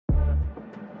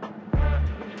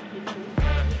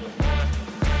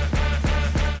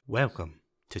Welcome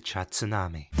to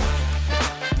Chatsunami.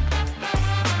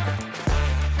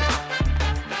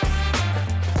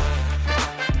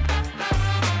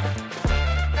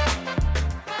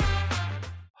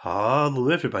 Hello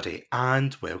everybody,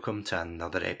 and welcome to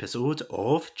another episode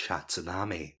of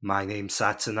Chatsunami. My name's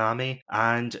Satsunami,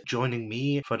 and joining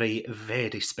me for a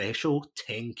very special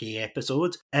 10k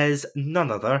episode is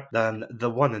none other than the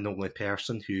one and only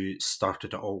person who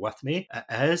started it all with me. It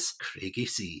is Craigie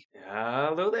C.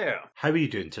 Hello there. How are you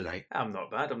doing tonight? I'm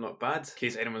not bad. In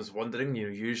case anyone's wondering,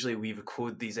 usually we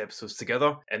record these episodes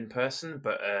together in person,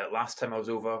 but last time I was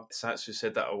over, Satsu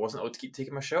said that I wasn't allowed to keep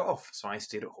taking my shirt off, so I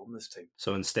stayed at home this time.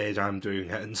 So instead I'm doing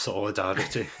it in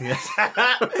solidarity. Yes.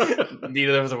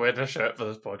 Neither of us are wearing a shirt for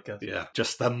this podcast. Yeah,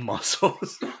 just the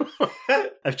muscles.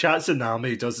 If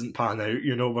Chatsunami doesn't pan out,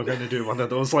 we're going to do one of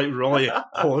those really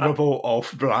horrible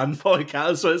off-brand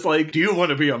podcasts. So it's like, do you want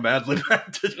to be a medley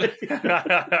band today?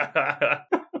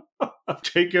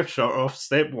 Take your shirt off,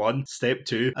 step 1. Step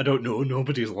 2, I don't know,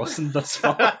 nobody's listened this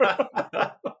far.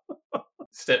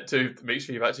 Step 2, make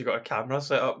sure you've actually got a camera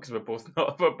set up, because we're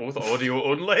both audio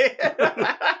only.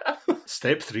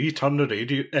 Step 3, turn the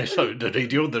radiator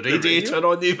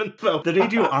on even. Well, the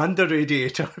radio and the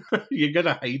radiator. You're going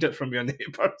to hide it from your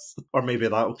neighbours. Or maybe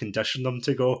that'll condition them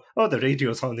to go, oh, the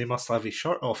radio's on, they must have his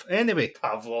shirt off. Anyway.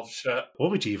 Pavlov shit.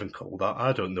 What would you even call that?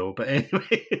 I don't know. But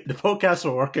anyway, the podcast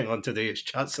we're working on today is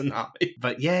Chatsunami.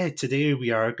 But yeah, today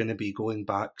we are going to be going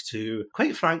back to,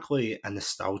 quite frankly, a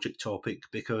nostalgic topic,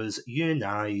 because you and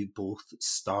I both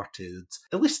started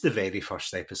at least the very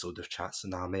first episode of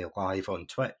Chatsunami live on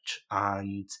Twitch,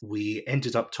 and we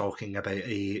ended up talking about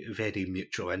a very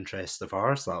mutual interest of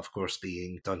ours, that of course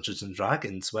being Dungeons and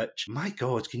Dragons, which, my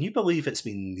god, can you believe it's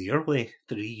been nearly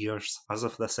 3 years as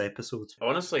of this episode?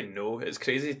 Honestly, no. It's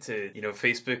crazy to,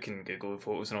 Facebook and Google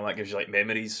Photos and all that gives you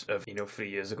memories of, 3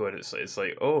 years ago, and it's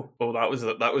like, oh,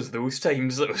 that was those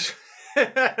times. That was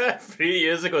 3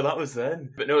 years ago, that was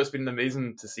then. But no, it's been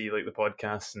amazing to see the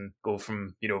podcast and go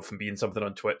from from being something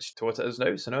on Twitch to what it is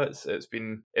now. So no,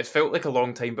 it's felt like a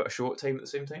long time but a short time at the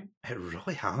same time. It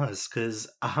really has, because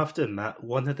I have to admit,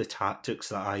 one of the tactics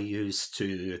that I use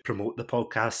to promote the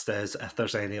podcast is if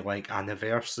there's any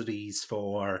anniversaries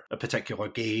for a particular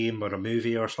game or a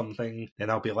movie or something, then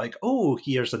I'll be like, oh,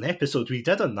 here's an episode we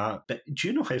did on that. But do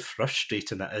you know how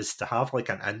frustrating it is to have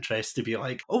an interest to be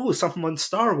like, oh, something on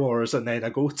Star Wars, and then I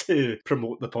go to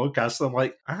promote the podcast and I'm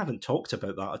like, I haven't talked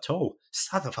about that at all.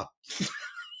 Son of a...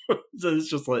 So it's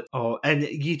just oh, and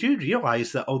you do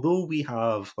realise that although we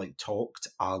have talked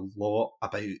a lot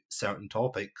about certain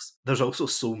topics, there's also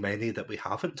so many that we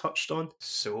haven't touched on.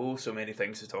 So many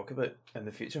things to talk about in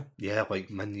the future. Yeah, like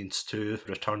Minions 2,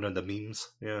 Return of the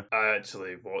Memes. Yeah. I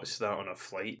actually watched that on a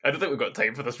flight. I don't think we've got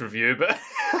time for this review, but...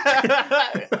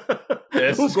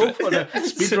 Yes, we'll go for a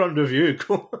speedrun review.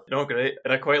 Not great.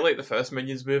 And I quite like the first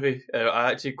Minions movie.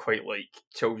 I actually quite like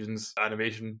children's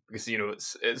animation because,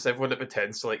 it's everyone that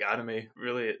pretends to like anime.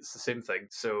 Really, it's the same thing.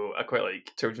 So I quite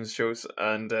like children's shows.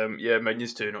 And yeah,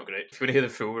 Minions 2, not great. If you want to hear the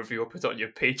full review, I'll put it on your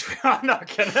Patreon. I'm not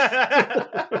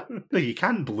kidding. No, you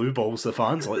can blue balls the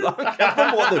fans like that. Give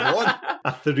them what they want.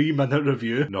 A 3-minute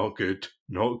review. Not good.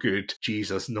 Not good.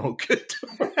 Jesus, not good.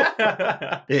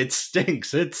 It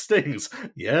stinks. It stings.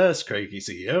 Yes, Craigie,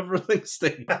 see, everything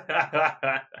stinks.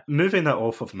 Moving it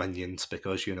off of Minions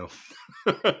because,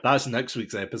 that's next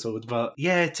week's episode. But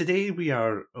yeah, today we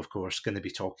are, of course, going to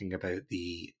be talking about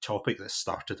the topic that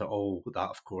started it all, that,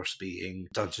 of course, being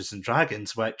Dungeons and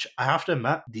Dragons, which I have to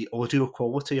admit, the audio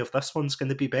quality of this one's going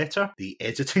to be better. The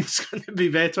editing's going to be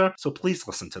better. So please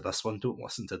listen to this one. Don't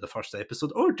listen to the first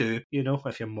episode. Or do,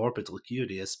 if you're morbidly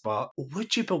curious. But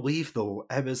would you believe, though,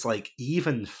 it was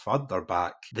even further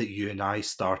back that you and I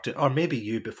started, or maybe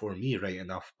you before me, right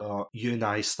enough, but you and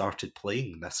I started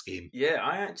playing this game. Yeah,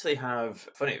 I actually have,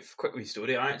 quick wee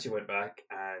story, I actually went back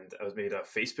and I was made a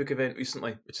Facebook event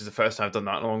recently, which is the first time I've done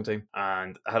that in a long time,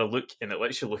 and I had a look, and it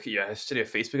lets you look at your history of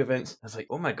Facebook events. I was like,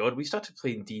 oh my god, we started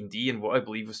playing D&D in what I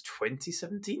believe was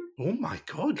 2017? Oh my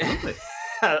god, really?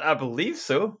 I believe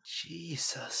so.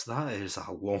 Jesus, that is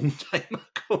a long time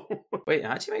ago. Wait, it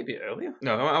actually might be earlier.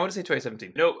 No, I want to say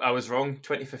 2017. No, I was wrong.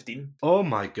 2015. Oh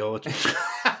my god.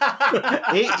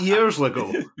 8 years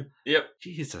ago. Yep.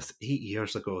 Jesus, 8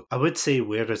 years ago. I would say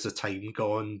where has the time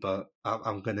gone, but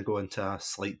I'm going to go into a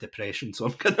slight depression, so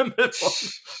I'm going to move on.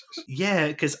 Yeah,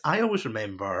 because I always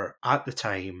remember at the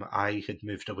time I had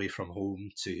moved away from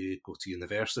home to go to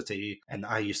university, and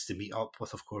I used to meet up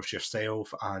with, of course,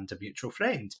 yourself and a mutual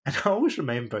friend. And I always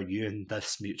remember you and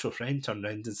this mutual friend turned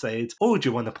around and said, "Oh, do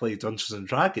you want to play Dungeons and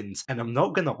Dragons?" And I'm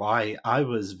not going to lie, I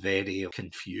was very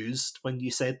confused when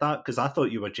you said that, because I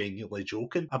thought you were genuinely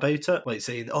joking about it, like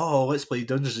saying, "Oh, let's play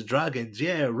Dungeons and Dragons,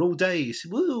 yeah, roll dice,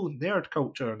 woo, nerd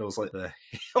culture." And I was like, the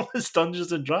hell is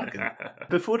Dungeons and Dragons?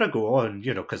 Before I go on,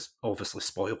 because obviously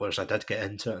spoilers, I did get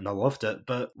into it and I loved it,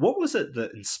 but what was it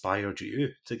that inspired you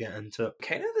to get into it?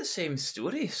 Kind of the same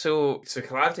story. So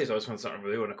clarity is always something I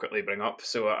really want to quickly bring up.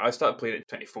 So I started playing it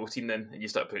in 2014 then, and you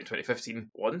started playing it in 2015.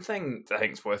 One thing that I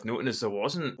think is worth noting is there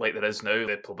wasn't, like there is now,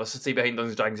 the publicity behind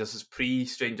Dungeons & Dragons. This is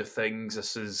pre-Stranger Things,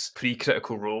 this is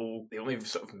pre-Critical Role. The only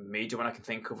sort of major one I can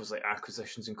think of was like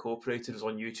Acquisitions Incorporated was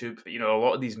on YouTube. But a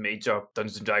lot of these major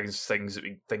Dungeons & Dragons things that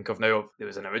we think of now, there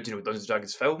was an original Dungeons &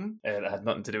 Dragons film that had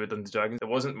nothing to do with Dungeons & Dragons. There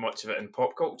wasn't much of it in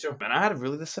pop culture. And I had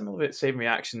really the same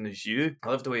reaction as you. I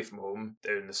lived away from home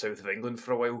down in the south of England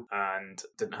for a while and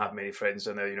didn't have many friends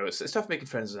down there. It's tough making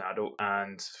friends as an adult.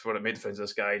 And when I made friends with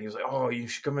this guy, and he was like, "Oh, you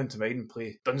should come into mine and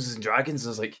play Dungeons & Dragons." I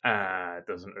was like, it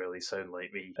doesn't really sound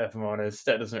like me, if I'm honest.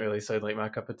 That doesn't really sound like my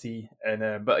cup of tea.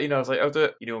 And but I was like, I'll do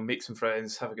it. Make some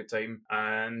friends, have a good time.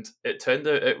 And it turned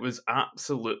out it was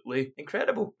absolutely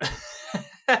incredible.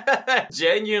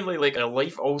 Genuinely, like a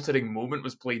life-altering moment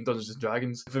was playing Dungeons and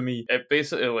Dragons for me. It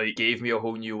basically like gave me a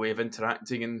whole new way of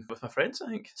interacting with my friends, I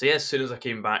think. So yeah, as soon as I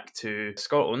came back to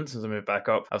Scotland, as I moved back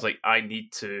up, I was like, I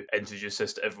need to introduce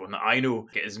this to everyone that I know,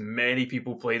 get as many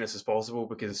people playing this as possible,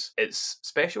 because it's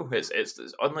special. It's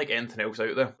unlike anything else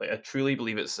out there. Like I truly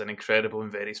believe it's an incredible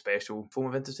and very special form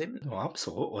of entertainment. Oh,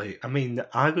 absolutely. I mean,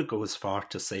 I would go as far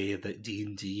to say that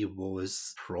D&D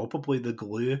was probably the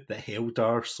glue that held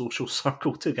our social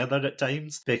circle together at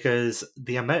times, because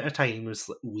the amount of times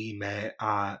that we met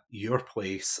at your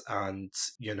place and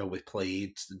we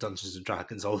played Dungeons and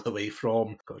Dragons all the way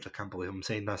from, God, I can't believe I'm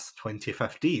saying this,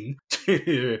 2015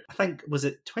 to I think, was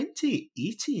it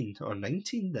 2018 or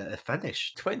 19 that it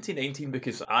finished? 2019,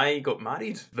 because I got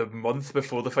married the month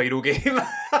before the final game.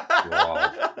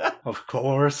 Wow. Of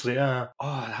course, yeah.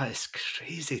 Oh, that is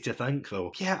crazy to think,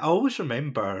 though. Yeah, I always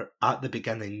remember at the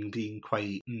beginning being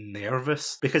quite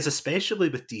nervous, because especially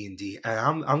with D&D,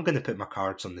 and I'm going to put my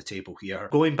cards on the table here,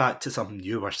 going back to something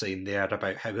you were saying there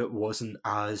about how it wasn't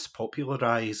as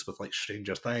popularised with like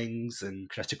Stranger Things and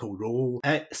Critical Role.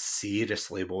 It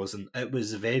seriously wasn't. It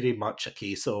was very much a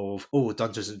case of, oh,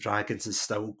 Dungeons and Dragons is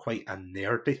still quite a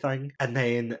nerdy thing. And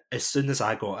then as soon as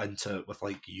I got into it with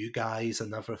like you guys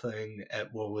and everything, it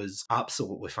was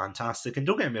absolutely fantastic. And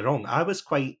don't get me wrong, I was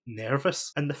quite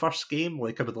nervous in the first game.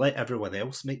 Like I would let everyone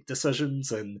else make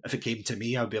decisions, and if it came to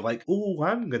me, I'd be like, "Oh,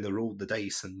 I'm going to roll the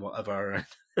dice and whatever."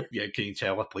 Yeah, can you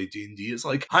tell I play D&D? It's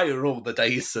like, I roll the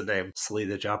dice and slay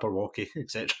the Jabberwocky,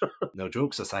 etc. No,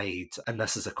 jokes aside, and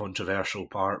this is a controversial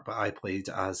part, but I played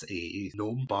as a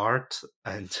gnome bard,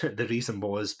 and the reason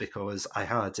was because I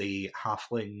had a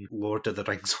halfling Lord of the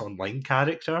Rings Online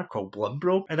character called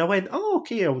Blimbro, and I went, oh,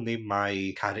 okay, I'll name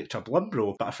my character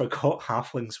Blimbro, but I forgot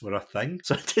halflings were a thing,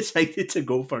 so I decided to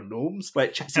go for gnomes,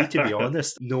 which, see, to be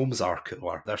honest, gnomes are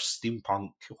cooler. They're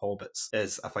steampunk hobbits,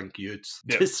 as I think you'd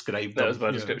describe them. That was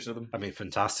my description of them. I mean,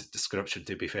 fantastic description,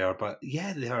 to be fair, but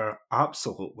yeah, they are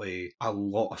absolutely a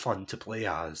lot of fun to play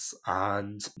as,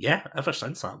 and yeah, ever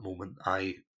since that moment,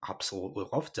 I absolutely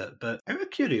loved it. But out of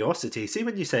curiosity, see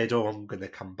when you said, oh, I'm going to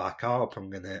come back up,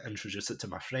 I'm going to introduce it to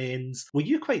my friends, were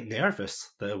you quite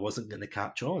nervous that it wasn't going to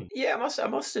catch on? Yeah, I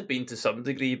must have been to some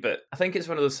degree, but I think it's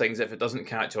one of those things, if it doesn't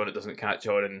catch on, it doesn't catch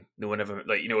on, and no one ever,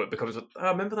 it becomes, I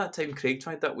remember that time Craig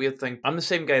tried that weird thing. I'm the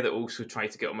same guy that also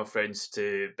tried to get all my friends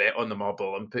to bet on the Marble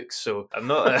Olympics, so I'm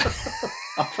not...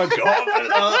 I forgot about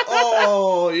that.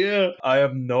 Oh, yeah. I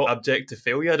am not abject to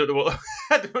failure. I don't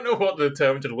know what the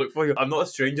term to look for here. I'm not a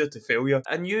stranger to failure.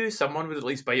 I knew someone would at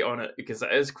least bite on it, because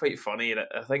it is quite funny, and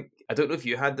I don't know if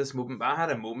you had this moment, but I had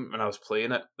a moment when I was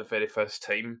playing it the very first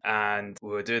time, and we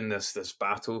were doing this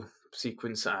battle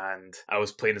sequence, and I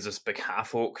was playing as this big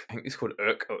half orc. I think he's called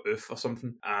Urk or Oof or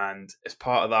something, and as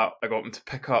part of that I got him to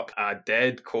pick up a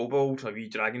dead kobold, a wee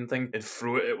dragon thing, and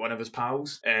throw it at one of his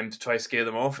pals to try to scare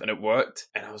them off, and it worked.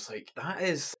 And I was like, that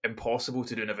is impossible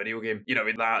to do in a video game.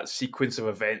 That sequence of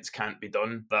events can't be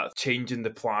done, that changing the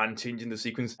plan, changing the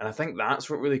sequence. And I think that's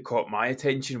what really caught my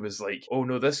attention, was like, oh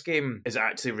no, this game is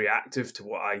actually reactive to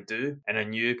what I do. And I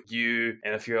knew you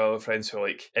and a few other friends who are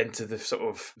like into the sort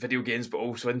of video games but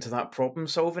also into that that problem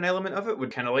solving element of it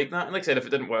would kind of like that. And like I said, if it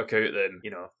didn't work out, then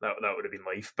that would have been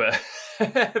life. But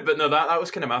but no, that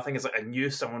was kind of my thing. Is like I knew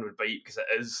someone would bite because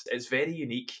it's very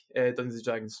unique, Dungeons and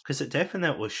Dragons. Because it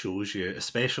definitely shows you,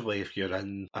 especially if you're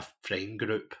in a friend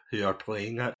group who are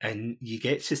playing it, and you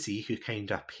get to see who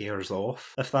kind of pairs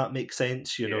off, if that makes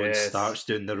sense, and starts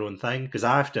doing their own thing. Because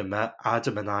I have to admit,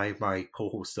 Adam and I, my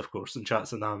co-host, of course, in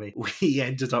Chatsunami, we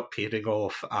ended up pairing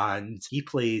off, and he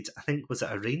played, I think, was it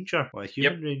a ranger? Or a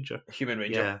human ranger? Human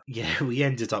ranger. Yeah, we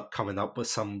ended up coming up with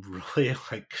some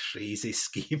really, crazy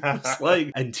schemes,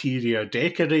 like interior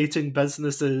decorating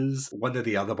businesses. One of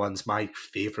the other ones, my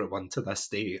favourite one to this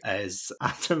day, is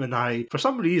Adam and I, for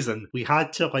some reason, we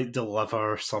had to,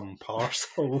 deliver some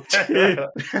parcel to...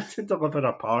 we had to deliver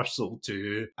a parcel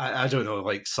to, I don't know,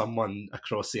 someone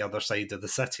across the other side of the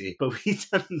city, but we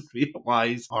didn't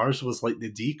realise ours was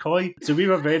the decoy. So we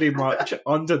were very much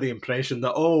under the impression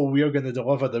that, we are going to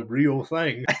deliver the real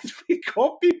thing. And we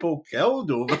got people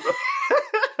killed over it.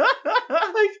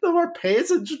 There were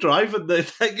peasants driving the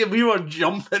thing and we were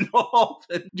jumping off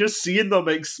and just seeing them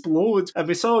explode. And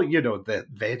we saw, the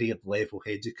very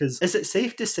level-headed, because is it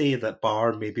safe to say that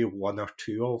bar maybe one or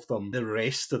two of them, the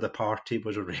rest of the party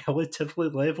was relatively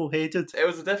level-headed? It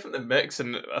was a definite mix,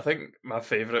 and I think my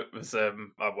favourite was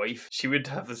my wife. She would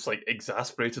have this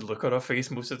exasperated look on her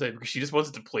face most of the time because she just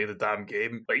wanted to play the damn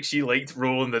game. She liked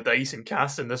rolling the dice and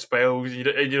casting the spells, and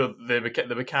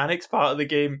the mechanics part of the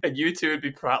game. And you two would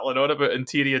be prattling on about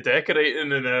interior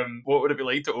decorating and what would it be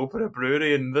like to open a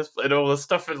brewery and this and all this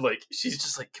stuff, and she's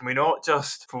just can we not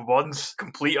just for once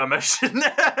complete a mission?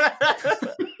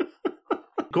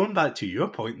 Going back to your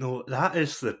point, though, that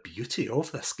is the beauty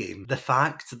of this game. The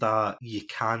fact that you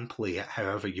can play it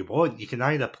however you want. You can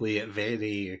either play it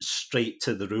very straight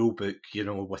to the rulebook,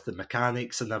 with the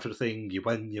mechanics and everything, you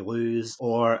win, you lose,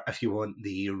 or if you want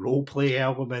the roleplay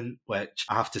element, which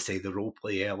I have to say the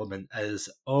roleplay element is,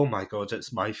 oh my god,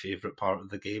 it's my favourite part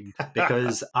of the game,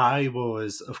 because I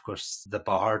was, of course, the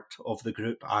bard of the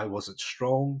group. I wasn't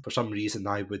strong. For some reason,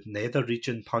 I would nether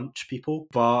region punch people,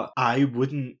 but I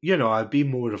wouldn't, I'd be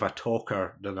more of a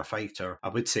talker than a fighter. I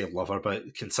would say lover,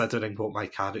 but considering what my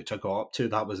character got up to,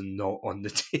 that was not on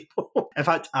the table. In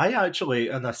fact, I actually,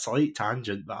 in a slight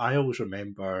tangent, but I always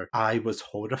remember I was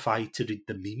horrified to read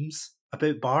the memes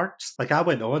about bards. I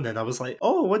went on and I was like, I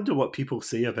wonder what people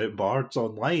say about bards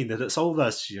online, and it's all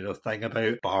this, thing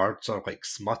about bards are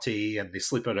smutty and they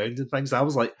sleep around and things. I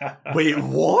was like, wait,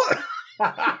 what?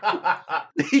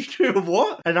 They do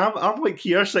what? And I'm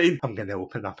here saying, I'm going to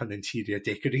open up an interior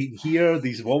decorating here,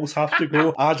 these walls have to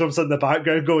go. Adam's in the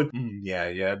background going,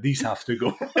 yeah, these have to go.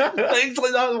 Things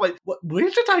like that. I'm like, where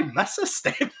did I miss a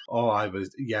step?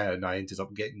 And I ended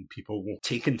up getting people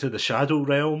taken to the Shadow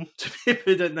Realm, to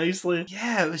put it nicely.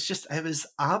 Yeah, it was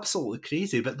absolutely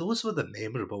crazy, but those were the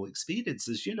memorable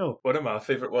experiences, One of my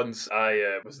favourite ones,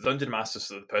 I was the Dungeon Master,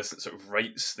 so the person that sort of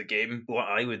writes the game. What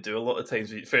I would do a lot of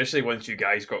times, especially once you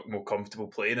guys got more comfortable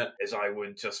playing it, is I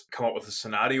would just come up with a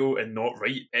scenario and not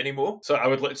write anymore. So I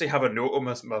would literally have a note on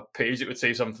my page that would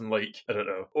say something like, I don't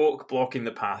know, oak blocking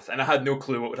the path, and I had no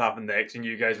clue what would happen next, and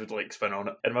you guys would spin on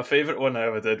it. And my favourite one I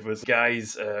ever did was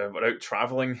guys were out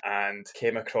travelling and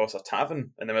came across a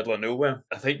tavern in the middle of nowhere.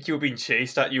 I think you were being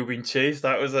chased, that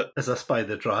was it. Is this by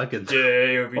the dragon? Yeah,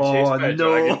 you were being chased by a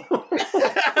dragon.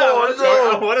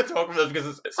 I want to talk about this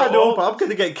because it's I know, but I'm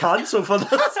going to get cancelled for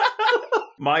this.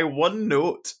 My one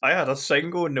note, I had a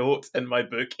single note in my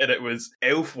book, and it was,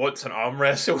 Elf wants an arm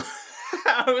wrestle.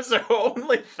 That was the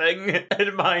only thing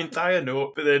in my entire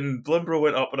note. But then Blimbro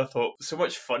went up and I thought, so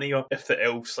much funnier if the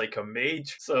elf's a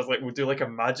mage. So I was like, we'll do a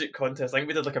magic contest. I think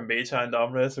we did a mage hand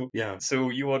arm wrestle. Yeah. So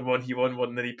you won one, he won one,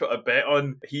 and then he put a bet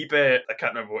on. He bet, I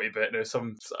can't remember what he bet now,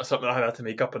 something I had to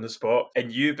make up on the spot.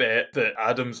 And you bet that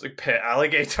Adam's pet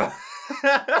alligator,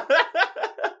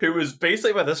 who was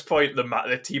basically by this point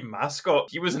the team mascot.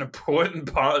 He was an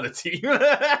important part of the team.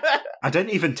 I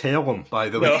didn't even tell him, by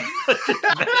the way.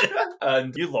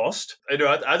 And you lost. I know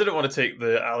I didn't want to take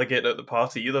the alligator at the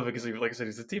party either because, like I said,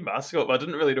 he's the team mascot, but I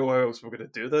didn't really know how else we were going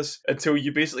to do this until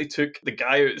you basically took the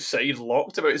guy outside,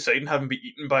 locked him outside, and had him be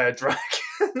eaten by a dragon.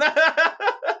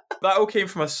 That all came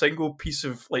from a single piece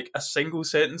of, a single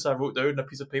sentence I wrote down on a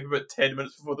piece of paper about 10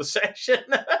 minutes before the session.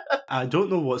 I don't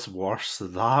know what's worse,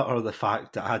 that or the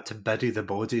fact that I had to bury the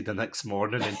body the next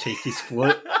morning and take his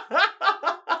flute.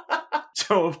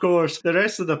 So, of course, the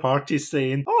rest of the party's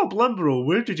saying, Blimbro,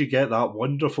 where did you get that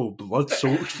wonderful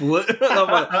blood-soaked flute? And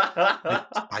I'm like,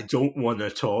 I don't want to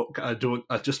talk. I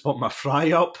just want my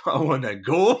fry up. I want to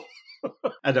go.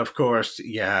 And of course,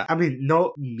 yeah, I mean,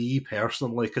 not me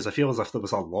personally, because I feel as if there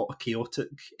was a lot of chaotic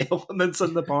elements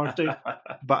in the party,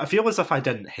 but I feel as if I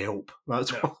didn't help.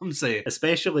 That's what I'm saying.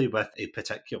 Especially with a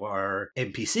particular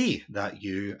NPC that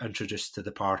you introduced to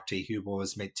the party who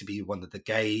was meant to be one of the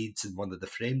guides and one of the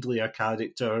friendlier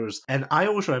characters. And I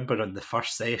always remember in the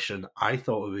first session, I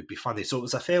thought it would be funny. So it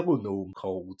was a fellow gnome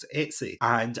called Etsy,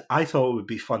 and I thought it would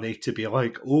be funny to be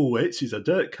like, oh, Etsy's a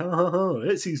dick, ha ha ha,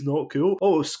 Etsy's not cool,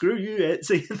 oh, screw you,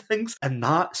 Etsy, and things. And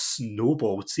that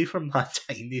snowballed, see, from that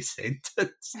tiny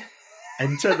sentence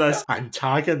into this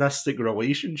antagonistic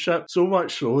relationship, so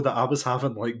much so that I was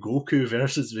having like Goku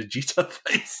versus Vegeta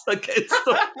fights against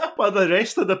them. But the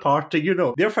rest of the party, you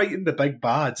know, they're fighting the big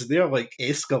bads, they're like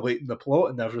escalating the plot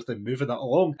and everything, moving it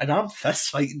along, and I'm fist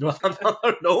fighting with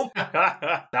another gnome.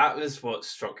 That was what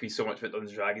struck me so much about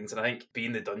Dungeons & Dragons, and I think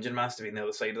being the Dungeon Master, being the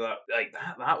other side of that, like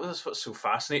that was what's so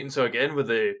fascinating. So again, with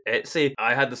the Etsy,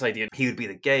 I had this idea he would be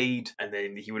the guide, and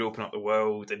then he would open up the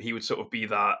world, and he would sort of be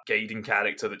that guiding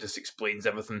character that just explains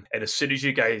everything. And as soon as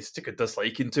you guys took a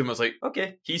disliking to him, I was like,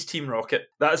 okay, he's Team Rocket.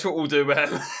 That's what we'll do with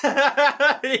him.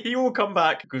 He will come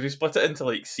back, because we split it into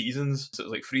like seasons. So it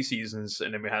was like 3 seasons,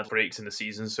 and then we had breaks in the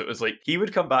seasons. So it was like he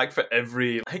would come back for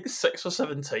every, I think 6 or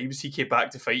 7 times he came back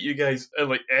to fight you guys. And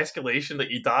like escalation, like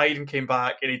he died and came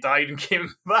back, and he died and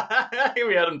came back.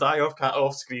 We had him die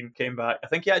off screen, came back. I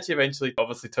think he actually eventually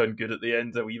obviously turned good at the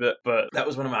end a wee bit, but that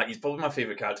was he's probably my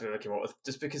favourite character I ever came up with,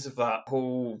 just because of that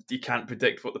whole, you can't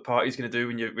predict what the party's going to do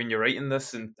when you're writing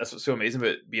this. And that's what's so amazing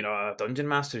about being a dungeon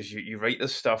master, is you write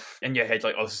this stuff in your head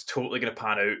like, oh, this is totally going to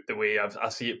pan out the way I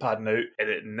see it panning out, and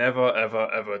it never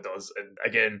ever does. And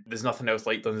again, there's nothing else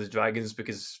like Dungeons and Dragons,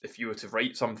 because if you were to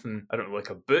write something, I don't know, like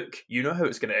a book, you know how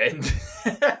it's going to end.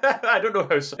 I don't know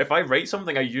how, if I write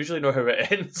something, I usually know how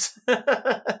it ends.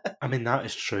 I mean, that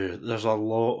is true. There's a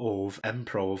lot of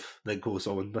improv that goes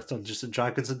on with Dungeons and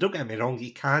Dragons, and don't get me wrong,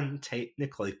 you can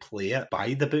technically play it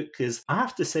by the book, because I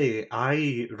have to say,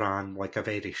 I ran like a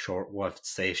very short-lived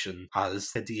session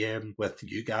as a DM with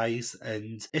you guys,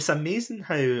 and it's amazing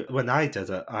how when I did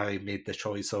it, I made the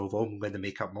choice of, oh, I'm going to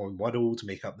make up my own world,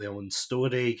 make up my own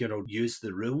story, you know, use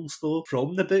the rules though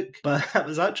from the book. But I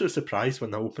was actually surprised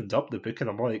when I opened up the book and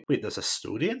I'm like, wait, there's a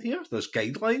story in here? There's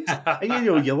guidelines? And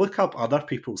you know, you look up other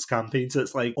people's campaigns,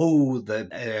 it's like, oh,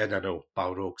 I don't know,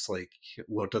 Balrog's like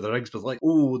Lord of the Rings, but like,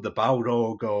 oh, the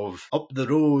Balrog of up the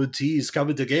road, he's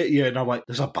coming to get you. And I'm like,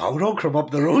 there's a Balrog from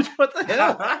up the road? What the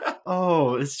hell?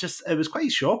 Oh, it was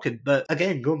quite shocking. But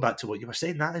again, going back to what you were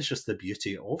saying, that is just the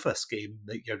beauty of this game,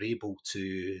 that you're able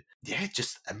to,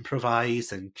 just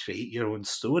improvise and create your own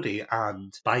story,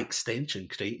 and by extension,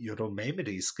 create your own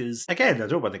memories. Because again, I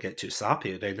don't want to get too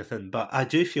sappy or anything, but I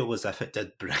do feel as if it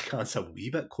did bring us a wee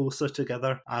bit closer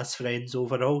together as friends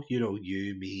overall. You know,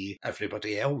 you, me,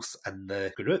 everybody else in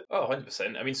the group. Oh,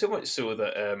 100%. I mean, so much so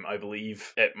that I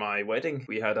believe at my wedding,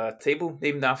 we had a table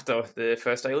named after the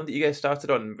first island that you guys started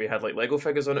on. We had like Lego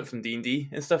figures on it from D&D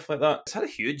and stuff like that. It's had a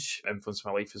huge influence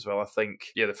in my life as well, I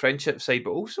think. Yeah, the friendship side,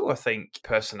 but also I think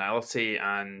personality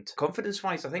and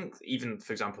confidence-wise. I think even,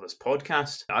 for example, this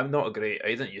podcast, I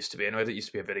didn't used to be anyway. I didn't used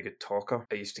to be a very good talker.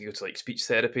 I used to go to like speech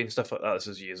therapy and stuff like that. This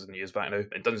was years and years back now.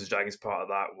 And Dungeons & Dragons, part of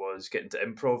that was getting to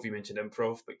improv. You mentioned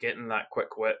improv, but getting that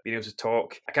quick wit, being able to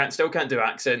talk. I still can't do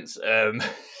accents.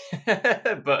 But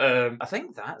I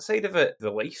think that side of it,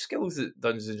 the life skills that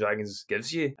Dungeons & Dragons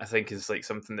gives you, I think is like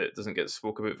something that doesn't get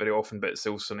spoken about very often, but it's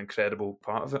also an incredible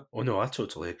part of it. Oh no, I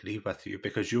totally agree with you,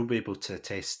 because you'll be able to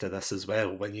attest to this as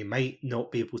well, when you might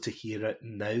not be able to hear it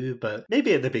now, but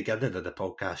maybe at the beginning of the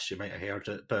podcast you might have heard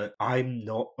it, but I'm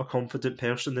not a confident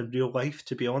person in real life,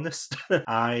 to be honest.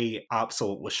 I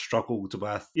absolutely struggled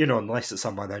with, unless it's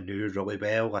someone I knew really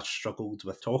well, I struggled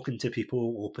with talking to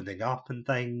people, opening up and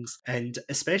things, and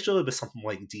especially with something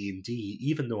like D&D,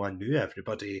 even though I knew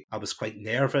everybody, I was quite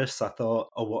nervous. I thought,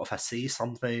 oh, what if I say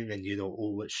something and,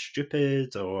 oh, it's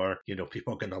stupid, or,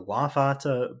 people are going to laugh at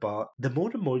it. But the more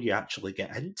and more you actually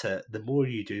get into it, the more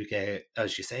you do get,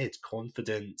 as you said,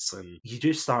 confidence, and you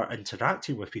do start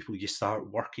interacting with people, you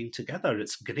start working together.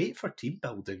 It's great for team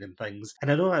building and things.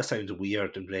 And I know that sounds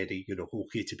weird and very,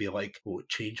 hokey to be like, oh, it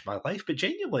changed my life, but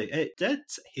genuinely, it did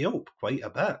help quite a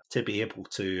bit to be able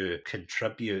to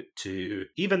contribute to,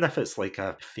 even if it's like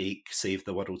a fake save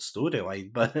the world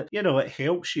storyline, but, it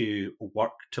helps you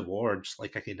work towards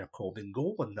like a a kind of common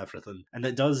goal and everything. And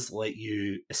it does let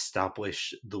you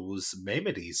establish those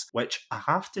memories, which I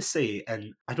have to say,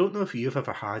 and I don't know if you've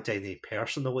ever had any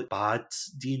personal bad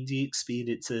D&D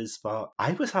experiences, but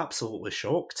I was absolutely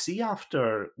shocked. See,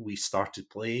 after we started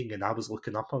playing and I was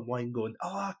looking up online going, oh,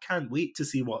 I can't wait to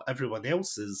see what everyone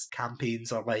else's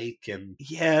campaigns are like. And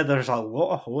yeah, there's a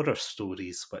lot of horror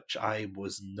stories, which I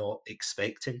was not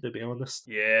expecting, to be honest.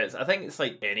 Yeah, I think it's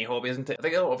like any hobby, isn't it? I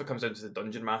think a lot of it comes down to the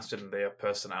dungeon master and their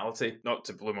personality. Not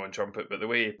to blow my own trumpet, but the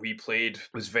way we played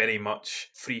was very much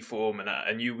freeform, and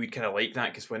I knew we'd kind of like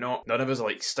that because none of us are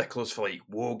like sticklers for like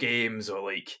war games or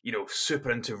like, you know,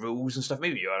 super into rules and stuff.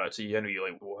 Maybe you are actually, I know you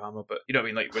like Warhammer, but you know what I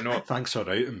mean? Like, we're not. Thanks for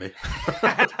outing me.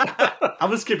 I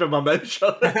was keeping my mouth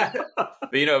shut.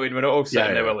 But you know what I mean? We're not all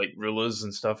sitting there with like rulers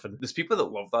and stuff. And there's people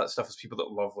that love that stuff. There's people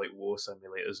that love like war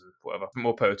simulators and whatever.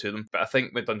 More power to them. But I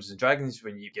think with Dungeons and Dragons,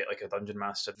 when you get like a dungeon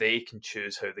master, they can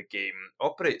choose how the game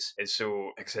operates. And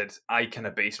so, like I said, I kind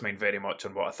of based mine very much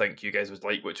on what I think you guys would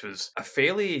like, which was a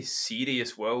fairly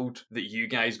serious world that you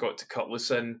guys got to cut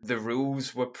loose in. The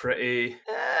rules were pretty,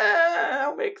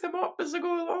 I'll make them up as I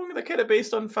go along. They're kind of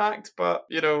based on fact, but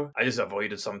you know, I just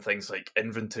avoided some things like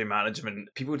inventory management.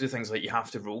 People do things like you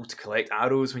have to roll to collect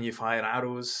arrows when you fire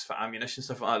arrows for ammunition,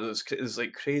 stuff like that. There's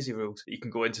like crazy rules that you can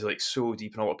go into like so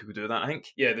deep, and a lot of people do that. I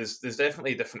think, yeah, there's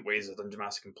definitely different ways a Dungeon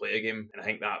Master can play a game, and I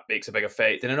think that makes a big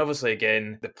effect. And then obviously,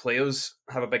 again, the players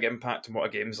have a big impact on what a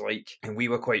game's like, and we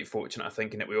were quite fortunate, I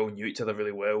think, in that we all knew each other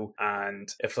really well, and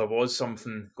if there was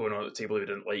something going on at the table we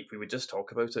didn't like, we would just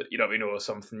talk about it, you know, or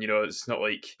something, you know, it's not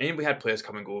like, and we had players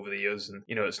come and go over the years, and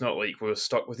you know, it's not like we were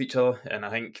stuck with each other. And I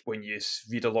think when you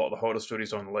read a lot of the horror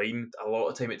stories online, a lot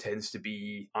of time it tends to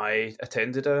be, I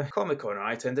attended a Comic-Con, or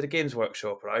I attended a Games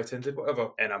Workshop, or I attended whatever,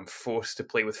 and I'm forced to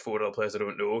play with 4 other players I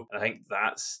don't know. And I think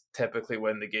that's typically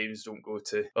when the games don't go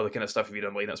to, or the kind of stuff you read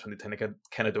online, that's when they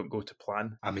kind of don't go to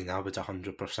plan. I mean, I would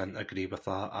 100% agree with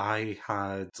that. I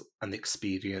had an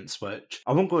experience which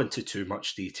I won't go into too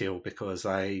much detail because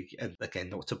and again,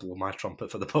 not to blow my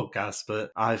trumpet for the podcast,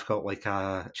 but I've got like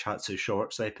a Chatsu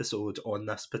Shorts episode on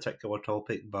this particular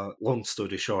topic. But long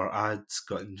story short, I'd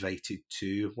got invited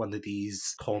to one of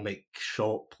these comic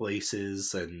shop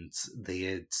places, and they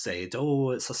had said,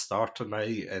 oh, it's a starter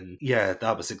night. And yeah,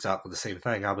 that was exactly the same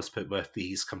thing. I was put with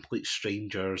these complete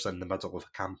strangers in the middle of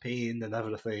a campaign and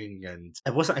everything, and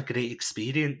it wasn't a great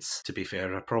experience, to be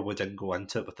fair. I probably didn't go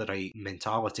into it with the right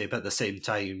mentality, but at the same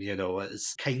time, you know,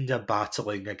 it's kind of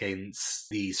battling against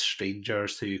these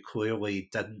strangers who clearly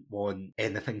didn't want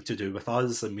anything to do with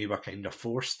us, and we were kind of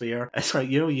forced there. It's like,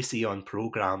 you know, you see on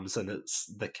programs and it's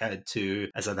the kid who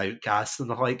is an outcast, and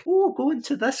they're like, oh, go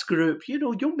into this group, you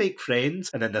know, you'll make friends.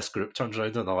 And then this group turns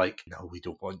around and they're like, no, we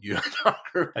don't want you in our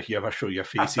group. If you ever show your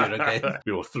face here again,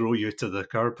 we will throw you to the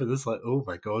curb. And it's like, oh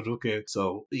my god, okay.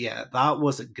 So yeah, that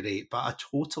wasn't great, but I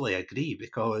totally agree,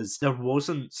 because there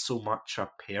wasn't so much a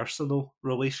personal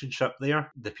relationship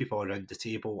there. The people around the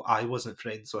table, I wasn't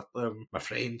friends with them. My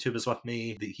friend who was with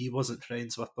me, he wasn't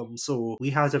friends with them. So we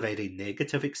had a very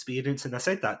negative experience, and I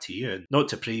said that to you, and not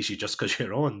to praise you just because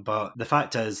you're on, but the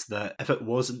fact is that if it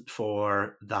wasn't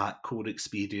for that core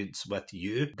experience with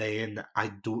you, then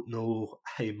I don't know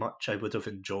how much I would have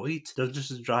enjoyed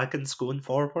Dungeons and Dragons going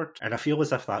forward. And I feel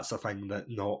as if that's a thing that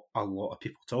not a lot of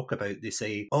people talk about. They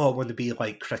say, oh, I want to be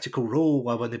like Critical Role,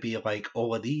 I want to be like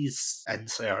all of these,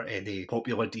 insert any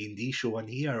popular D&D show in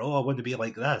here, oh, I want to be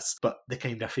like this, but they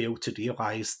kind of fail to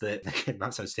realise that, again,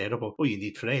 that sounds terrible, oh, you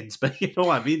need friends, but you know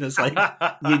what I mean, it's like,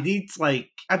 you need, like,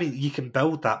 I mean, you can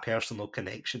build that personal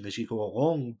connection as you go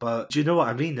along, but do you know what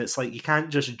I mean? It's like, you can't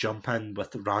just jump in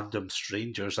with random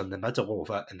strangers in the middle of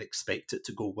it and expect it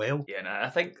to go well. Yeah, and I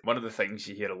think one of the things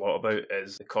you hear a lot about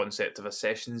is the concept of a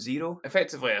session zero.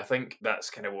 Effectively, I think that's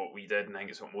kind of what we did, and I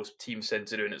think it's what most teams tend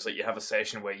to do, and it's like you have a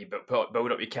session where you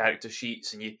build up your character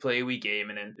sheets and you play a wee game,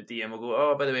 and then the DM will go,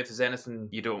 oh, by the way, if there's anything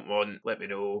you don't want, let me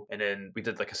know. And then we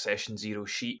did like a session zero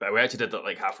sheet, but we actually did that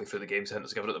like halfway through the game, so I hadn't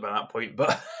discovered it by that point,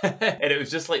 but and it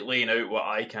was just like laying out what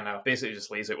I kind of basically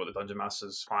just lays out what the Dungeon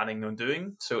Master's planning on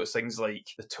doing. So it's things like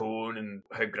the tone and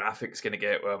how graphic's going to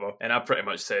get, whatever. And I pretty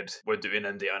much said, we're doing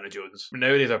Indiana Jones.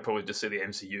 Nowadays, I'd probably just say the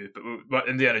MCU, but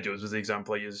Indiana Jones was the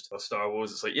example I used. Or Star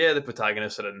Wars, it's like, yeah, the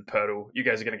protagonists are in peril. You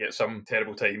guys are going to get some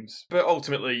terrible times, but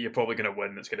ultimately, you're probably going to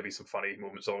win. It's going to be some funny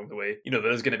moments along the way. You know,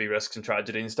 there's going to be risks and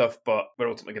tragedy and stuff, but we're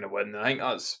ultimately going to win. And I think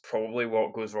that's probably what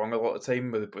what goes wrong a lot of the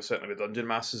time, with certainly with Dungeon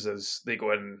Masters, is they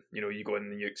go in, you go in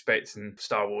and you're expecting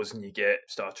Star Wars and you get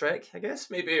Star Trek, I guess,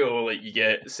 maybe, or like you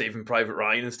get Saving Private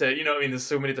Ryan instead. You know what I mean? There's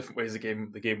so many different ways the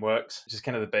game works, which is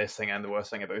kind of the best thing and the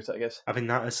worst thing about it, I guess. I mean,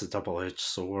 that is the double-edged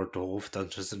sword of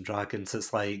Dungeons and Dragons.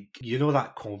 It's like, you know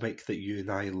that comic that you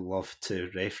and I love to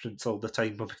reference all the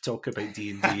time when we talk about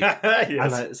D&D? Yes.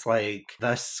 And it's like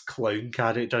this clown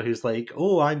character who's like,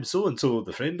 oh, I'm so-and-so,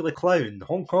 the friendly clown,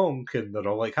 honk honk, and they're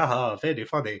all like, haha, very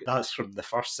funny. That's from the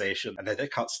first session, and then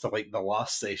it cuts to like the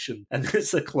last session, and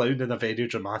it's a clown in a very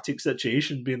dramatic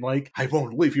situation being like, I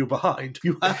won't leave you behind,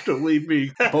 you have to leave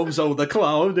me, Bumsall the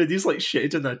clown, and he's like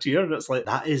shedding a tear, and it's like,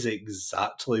 that is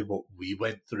exactly what we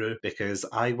went through, because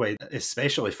I went,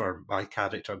 especially for my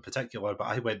character in particular, but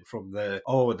I went from the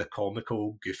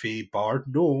comical, goofy bard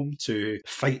gnome to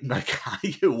fighting a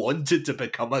guy who wanted to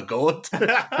become a god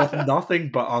with nothing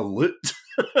but a lute.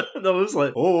 And I was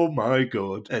like, oh my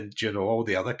god. And, all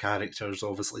the other characters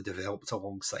obviously developed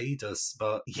alongside us.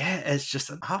 But yeah, it's just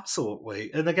an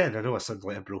absolutely... And again, I know I sound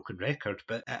like a broken record,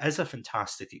 but it is a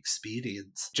fantastic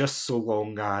experience. Just so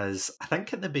long as... I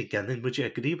think at the beginning, would you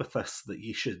agree with this, that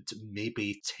you should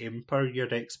maybe temper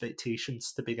your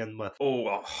expectations to begin with?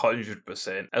 Oh,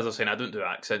 100%. As I was saying, I don't do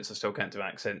accents. I still can't do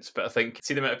accents. But I think,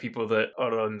 see the amount of people that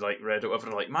are on like Reddit or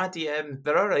whatever, like, my DM,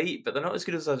 they're alright, but they're not as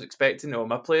good as I was expecting. No,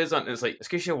 my players aren't. It's like, it's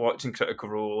because you're watching Critical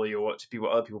Role or you're watching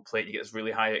what other people play and you get this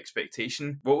really high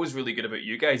expectation. What was really good about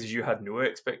you guys is you had no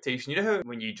expectation. You know how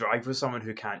when you drive with someone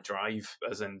who can't drive,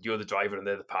 as in you're the driver and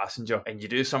they're the passenger, and you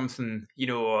do something,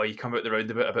 or you come out the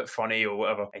roundabout a bit funny or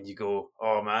whatever, and you go,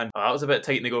 oh man, that was a bit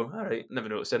tight, and they go, alright, never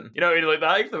noticed it. You know what I mean?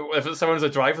 Like that. If someone's a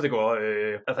driver, they go, oh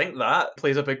yeah. I think that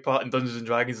plays a big part in Dungeons and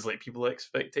Dragons, is like people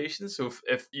expectations. So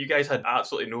if you guys had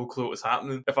absolutely no clue what was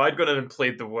happening, if I'd gone in and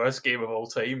played the worst game of all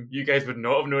time, you guys would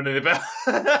not have known any better.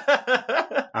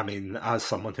 I mean, as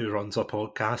someone who runs a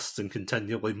podcast and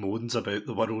continually moans about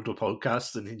the world of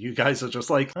podcasting, and you guys are just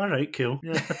like, all right, cool.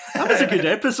 Yeah. That was a good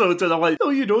episode. And I'm like, no,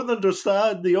 you don't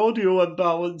understand the audio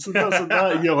imbalance and this and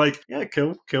that. And you're like, yeah,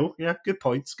 cool. Yeah, good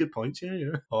points.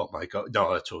 Yeah. Oh my God.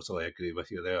 No, I totally agree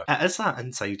with you there. It is that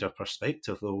insider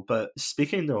perspective though. But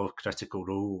speaking of Critical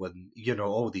Role and,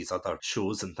 all these other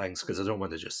shows and things, because I don't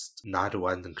want to just narrow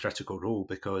in on Critical Role,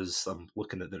 because I'm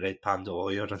looking at the Red Panda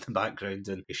lawyer in the background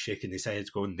and he's shaking his head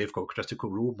going, they've got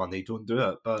Critical Role money, don't do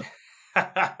it. But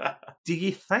do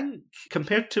you think,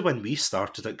 compared to when we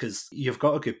started it, because you've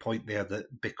got a good point there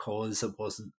that because it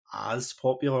wasn't as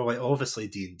popular, like obviously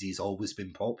D&D's always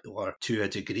been popular to a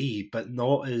degree, but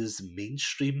not as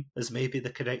mainstream is maybe the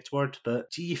correct word,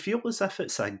 but do you feel as if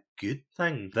it's a good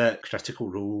thing that Critical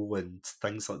Role and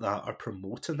things like that are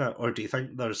promoting it, or do you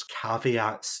think there's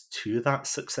caveats to that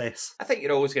success? I think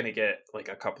you're always going to get like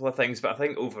a couple of things, but I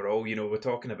think overall, we're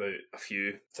talking about a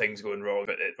few things going wrong,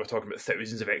 but we're talking about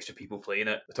thousands of extra people playing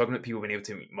it. We're talking about people being able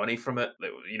to make money from it that,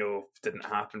 didn't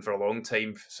happen for a long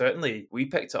time. Certainly, we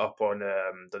picked it up on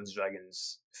Dungeons &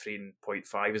 Dragons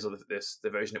 3.5 is the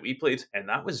version that we played, and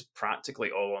that was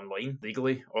practically all online,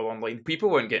 legally all online. People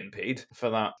weren't getting paid for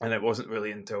that, and it wasn't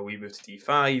really until we moved to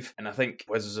D5, and I think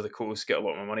Wizards of the Coast get a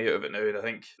lot more money out of it now, and I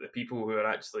think the people who are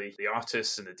actually the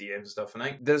artists and the DMs and stuff, and I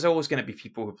think there's always going to be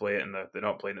people who play it and they're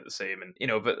not playing it the same,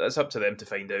 and but that's up to them to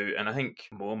find out, and I think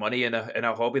more money in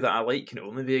a hobby that I like can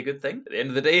only be a good thing. At the end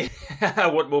of the day, I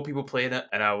want more people playing it,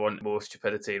 and I want more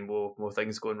stupidity and more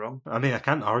things going wrong. I mean, I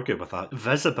can't argue with that.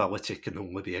 Visibility can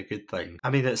only be a good thing. I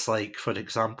mean, it's like, for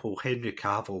example, Henry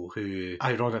Cavill, who,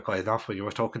 ironically enough, when you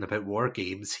were talking about war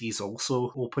games, he's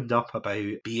also opened up about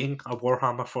being a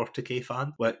Warhammer 40k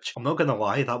fan, which, I'm not going to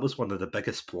lie, that was one of the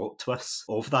biggest plot twists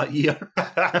of that year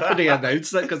when he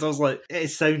announced it, because I was like, it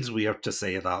sounds weird to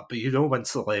say that, but when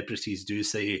celebrities do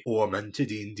say, oh, I'm into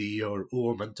D&D, or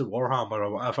oh, I'm into Warhammer,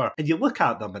 or whatever, and you look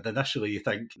at them and initially you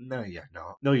think, no,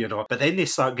 you're not. But then they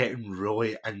start getting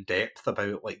really in-depth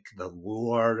about, like, the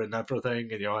lore and everything,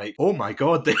 and you're like, oh my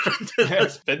god, they're into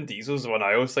this. Vin Diesel's the one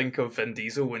I always think of. Vin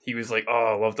Diesel, when he was like,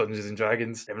 oh, I love Dungeons and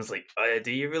Dragons. Everyone's like,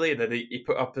 do you really? And then he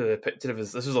put up a picture of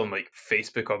his, this was on like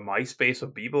Facebook or MySpace or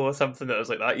Bebo or something that was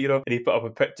like that, and he put up a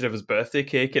picture of his birthday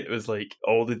cake, and it was like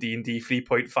all the D&D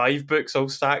 3.5 books all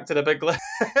stacked in a big list.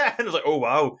 And I was like, oh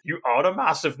wow, you are a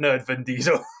massive nerd, Vin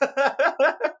Diesel.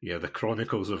 Yeah, the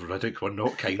Chronicles of Riddick were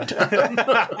not kind.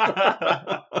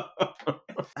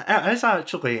 It is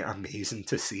actually amazing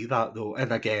to see that, though.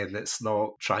 And again, it's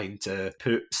not trying to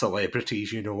put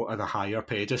celebrities, on a higher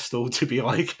pedestal to be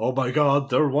like, oh my god,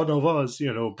 they're one of us,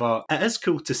 But it is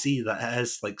cool to see that it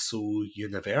is like so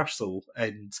universal.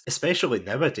 And especially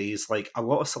nowadays, like a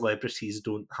lot of celebrities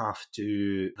don't have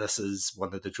to. This is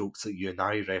one of the jokes that you and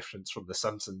I reference from The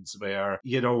Simpsons, where,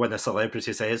 when a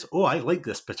celebrity says, oh, I like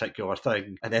this particular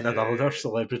thing, and then another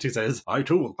celebrity says, I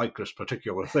don't like this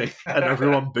particular thing, and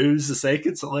everyone boos the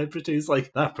second celebrity. Is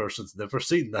like, that person's never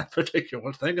seen that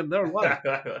particular thing in their life.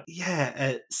 Yeah,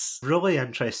 it's really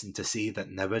interesting to see that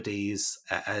nowadays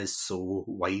it is so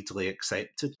widely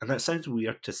accepted. And it sounds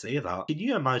weird to say that. Can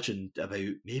you imagine about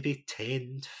maybe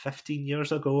 10, 15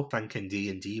 years ago thinking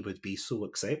D&D would be so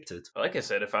accepted? Like I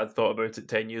said, if I'd thought about it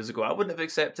 10 years ago, I wouldn't have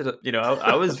accepted it.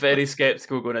 I was very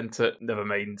sceptical going into it, never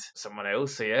mind someone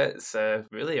else. So yeah, it's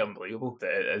really unbelievable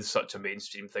that it is such a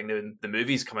mainstream thing now. And the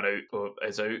movie's coming out, or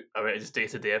is out. I mean, it's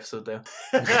dated the episode there.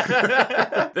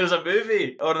 There's a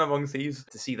movie, Honor Among Thieves.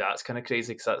 To see that's kind of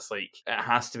crazy, because that's like, it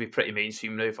has to be pretty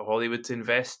mainstream now for Hollywood to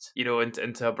invest,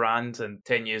 into a brand. And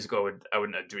 10 years ago, I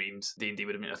wouldn't have dreamed D&D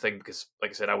would have been a thing, because,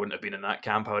 like I said, I wouldn't have been in that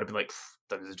camp. I would have been like,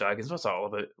 Dungeons and Dragons, what's that all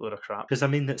about? A load of crap. Because, I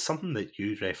mean, it's something that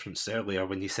you referenced earlier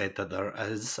when you said that there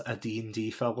is a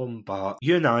D&D film, but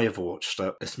you and I have watched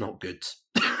it. It's not good.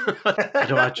 I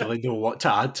don't actually know what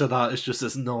to add to that. It's just,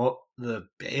 it's not the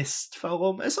best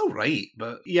film. It's alright,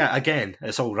 but yeah, again,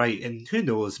 it's alright, and who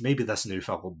knows, maybe this new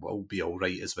film will be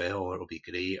alright as well, or it'll be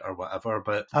great or whatever.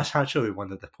 But that's actually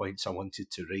one of the points I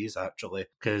wanted to raise, actually,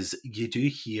 because you do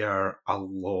hear a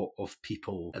lot of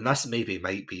people, and this maybe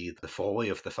might be the folly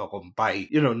of the film, by,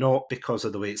 not because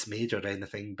of the way it's made or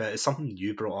anything, but it's something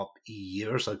you brought up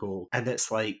years ago, and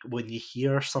it's like when you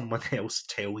hear someone else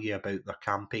tell you about their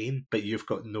campaign, but you've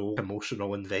got no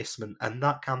emotional investment in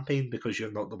that campaign because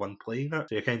you're not the one playing it.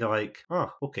 So you're kind of like,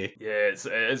 oh, okay. Yeah,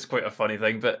 it's quite a funny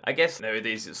thing, but I guess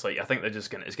nowadays it's like, I think they're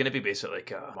just it's gonna be basically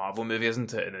like a Marvel movie,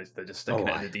 isn't it? And they're just sticking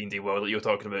it in the D&D world. Like you were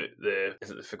talking about is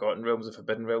it the Forgotten Realms or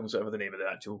Forbidden Realms, whatever the name of the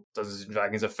actual Dungeons and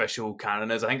Dragons official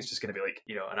canon is. I think it's just gonna be like,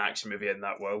 an action movie in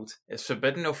that world. It's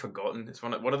forbidden or forgotten. It's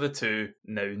one of the two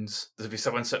nouns. There'll be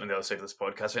someone sitting on the other side of this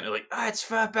podcast and they're like, it's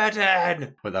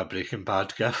forbidden! With that Breaking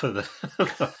Bad gif of the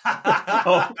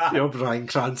Bryan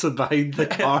Cranston behind the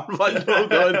car window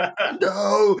going,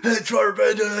 no, it's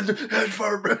forbidden, it's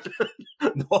forbidden.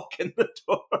 Knocking the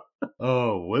door.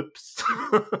 Oh, whoops.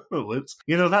 Whoops.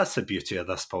 That's the beauty of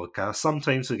this podcast.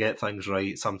 Sometimes we get things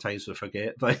right, sometimes we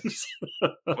forget things.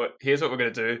 But here's what we're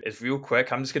going to do, is real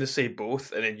quick, I'm just going to say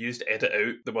both, and then you just edit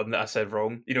out the one that I said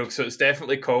wrong. So it's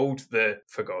definitely called the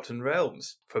Forgotten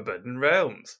Realms, Forbidden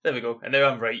Realms. There we go. And now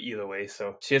I'm right either way,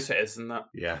 so cheers for it, isn't that?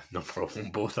 Yeah, no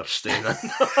problem. Both are staying in.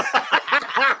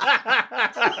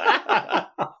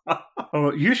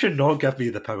 Oh, you should not give me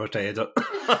the power to edit.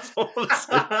 That's all I'm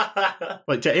saying.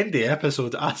 Like, to end the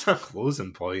episode as a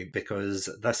closing point, because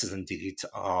this is indeed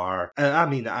our,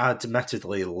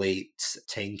 admittedly late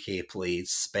 10k plays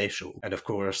special. And of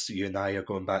course, you and I are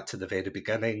going back to the very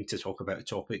beginning to talk about a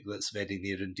topic that's very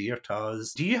near and dear to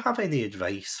us. Do you have any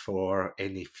advice for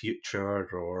any future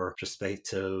or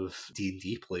prospective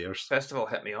D&D players? First of all,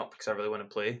 hit me up, because I really want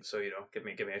to play. So, give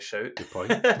me a shout. Good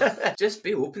point. Just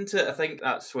be open to it. I think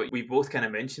that's what we both kind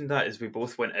of mentioned, that is we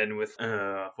both went in with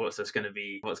what's this going to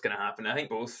be, what's going to happen. I think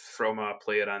both from a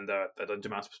player and a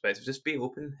Dungeon Master perspective, just be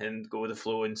open and go with the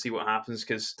flow and see what happens,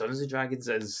 because Dungeons & Dragons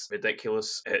is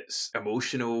ridiculous. It's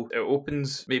emotional. It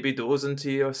opens maybe doors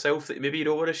into yourself that maybe you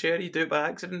don't want to share. You do it by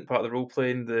accident. Part of the role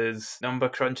playing, there's number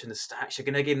crunch and the stacks. You're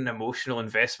going to get an emotional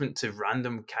investment to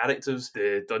random characters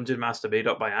the Dungeon Master made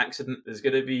up by accident. There's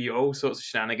going to be all sorts of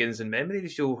shenanigans and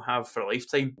memories you'll have for a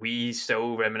lifetime. We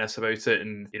still reminisce about it,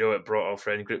 and it brought our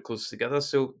friend group close together.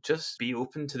 So just be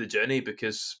open to the journey,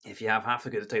 because if you have half a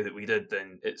good time that we did,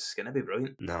 then it's going to be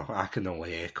brilliant. No, I can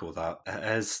only echo that.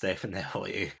 It is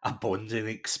definitely a bonding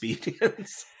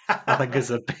experience. I think is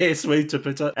the best way to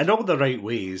put it, in all the right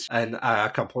ways. And I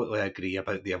completely agree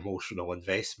about the emotional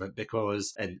investment,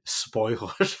 because, and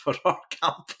spoilers for our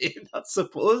campaign, I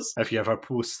suppose, if you ever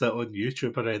post it on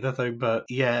YouTube or anything, but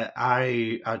yeah,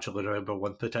 I actually remember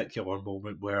one particular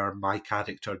moment where my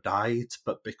character died,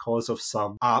 but because of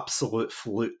some absolute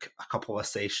fluke a couple of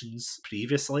sessions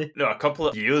previously. No, a couple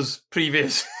of years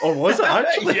previous. Oh, was it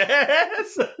actually?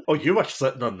 Yes! Oh, you were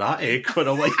sitting on that egg for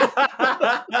a while.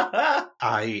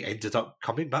 I ended up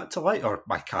coming back to life, or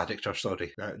my character,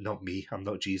 sorry, not me, I'm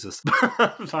not Jesus.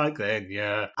 Back then,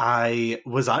 yeah, I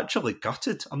was actually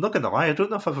gutted. I'm not going to lie, I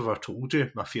don't know if I've ever told you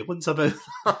my feelings about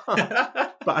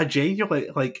that. But I genuinely,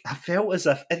 like, I felt as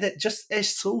if, and it just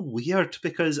is so weird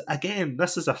because, again,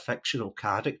 this is a fictional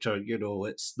character, you know,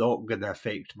 it's not going to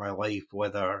affect my life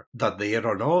whether they're there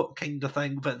or not, kind of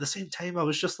thing. But at the same time, I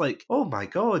was just like, oh my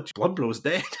God, Blimbro's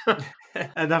dead.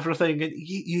 And everything. And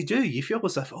you feel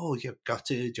as if, oh, you're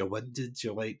gutted, you're winded,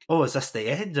 you're like, oh, is this the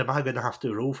end? Am I going to have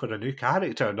to roll for a new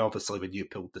character? And obviously, when you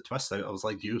pulled the twist out, I was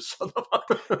like, you son of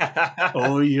a.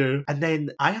 Oh, you. And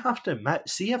then I have to admit,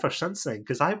 see, ever since then,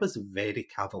 because I was very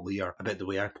cavalier about the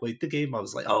way I played the game, I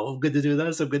was like, oh, I'm going to do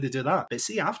this, I'm going to do that. But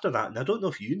see, after that, and I don't know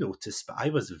if you noticed, but I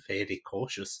was very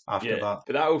cautious after that.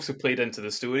 But that also played into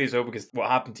the story as well, because what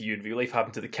happened to you in real life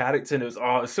happened to the character, and it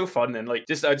was so fun. And like,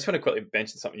 I just want to quickly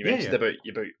mention something you mentioned about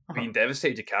being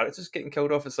devastated your characters getting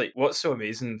killed off. It's like, what's so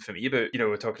amazing for me about,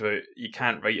 we're talking about you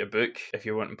can't write a book if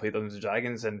you want to play Dungeons and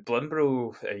Dragons, and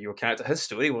Blimbro, your character, his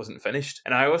story wasn't finished,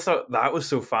 and I always thought that was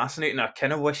so fascinating. I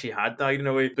kind of wish he had died in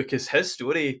a way, because his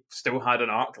story still had an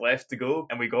arc left to go,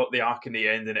 and we got the arc in the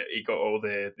end, and he got all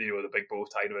the the big bow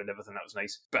tied around everything. That was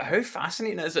nice. But how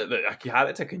fascinating is it that a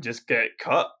character can just get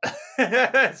cut?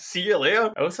 See you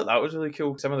later. I also thought that was really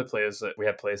cool. Some of the players that we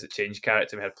had players that changed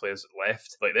character, we had players that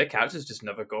left, like their characters just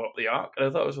never got the arc, and I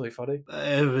thought it was really funny.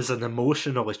 It was an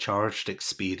emotionally charged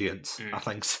experience, I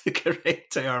think's the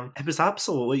correct term. It was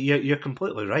absolutely, you're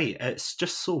completely right. It's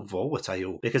just so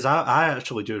volatile, because I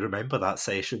actually do remember that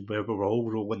session where we were all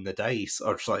rolling the dice,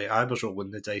 or sorry, I was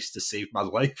rolling the dice to save my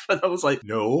life, and I was like,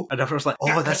 no, and everyone's like,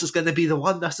 oh, this is going to be the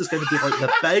one, this is going to be like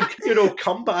the big,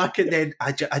 comeback, and then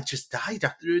I just died.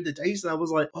 I threw the dice, and I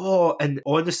was like, oh, and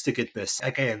honest to goodness,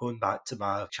 again, going back to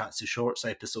my Chats to Shorts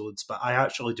episodes, but I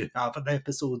actually do have an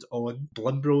episode on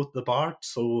Blimbro the Bard,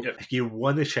 so if you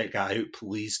want to check that out,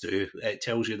 please do. It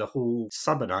tells you the whole,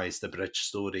 summarised the bridge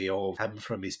story of him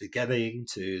from his beginning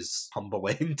to his humble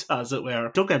end, as it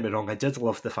were. Don't get me wrong, I did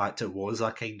love the fact it was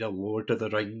a kind of Lord of the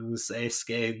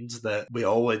Rings-esque end, that we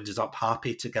all ended up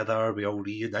happy together, we all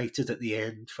reunited at the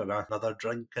end for another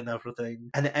drink and everything.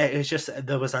 And it's just,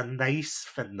 there was a nice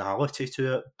finality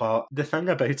to it, but the thing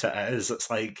about it is, it's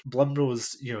like,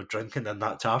 Blimbro's, drinking in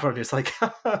that tavern, it's like,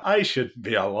 I shouldn't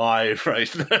be alive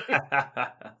right now.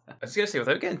 I was going to say,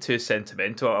 without getting too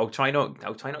sentimental, I'll try not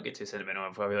get too sentimental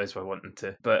if I realise we're wanting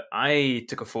to, but I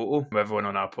took a photo of everyone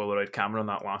on our Polaroid camera on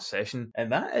that last session,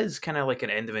 and that is kind of like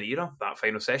an end of an era, that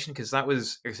final session, because that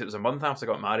was, I guess it was a month after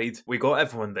I got married. We got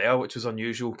everyone there, which was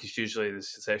unusual, because usually the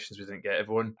sessions we didn't get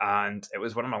everyone, and it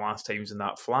was one of my last times in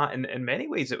that flat, and in many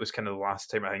ways it was kind of the last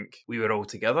time I think we were all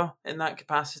together in that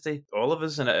capacity, all of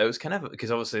us, and it was kind of,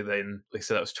 because obviously then, like I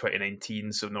said, that was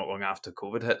 2019, so not long after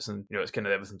COVID hits, and it's kind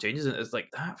of everything changes, and it's like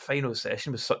that final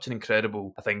session was such an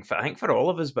incredible thing for, I think, for all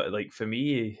of us, but like for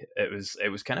me, it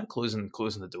was kind of closing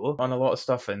the door on a lot of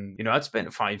stuff, and I'd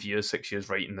spent 6 years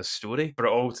writing this story for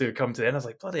it all to come to the end. I was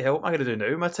like, bloody hell, what am I going to do now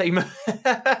with my time?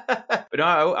 But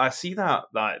no, I see that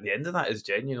the end of that is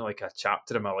genuinely like a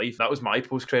chapter in my life. That was my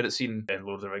post-credit scene in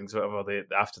Lord of the Rings, whatever,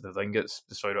 after the thing gets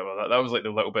destroyed, whatever. That was like the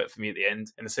little bit for me at the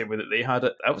end, in the same way that they had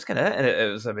it. That was kind of it, and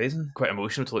it was amazing. Quite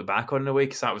emotional to look back on in a way,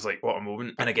 because that was like, what a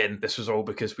moment. And again, this was all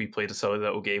because we played a silly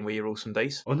little game where you roll some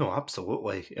dice. Oh no,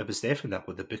 absolutely. It was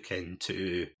definitely the bookend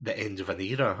to the end of an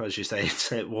era, as you said.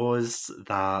 It was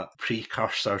that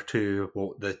precursor to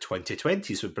what the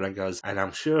 2020s would bring us, and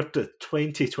I'm sure the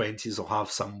 2020s will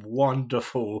have some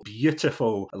wonderful,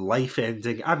 beautiful,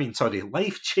 life-changing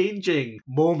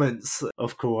moments,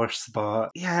 of course.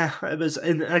 But yeah, it was,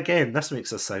 and again, this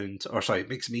makes it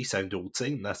makes me sound old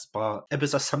saying this, but it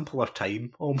was a simpler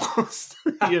time almost.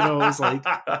 It's like,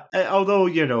 although,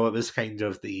 it was kind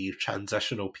of the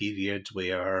transitional period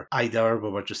where either we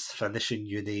were just finishing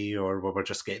uni or we were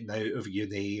just getting out of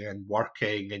uni and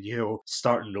working and,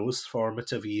 starting those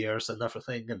formative years and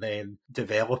everything, and then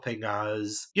developing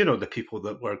as, the people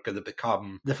that we're going to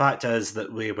become. The fact is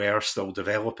that we were still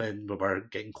developing, we were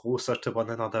getting closer to one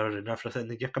another and everything,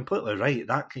 and you're completely right.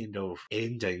 That kind of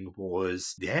ending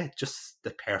was, just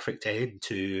the perfect end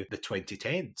to the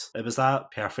 2010s. It was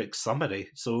that perfect summary.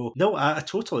 So, no, I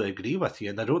totally agree with you,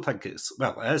 and I don't think it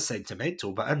is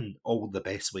sentimental, but in all the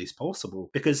best ways possible,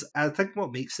 because I think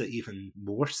what makes it even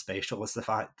more special is the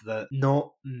fact that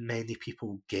not many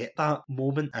people get that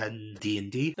moment in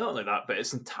D&D. Not only that, but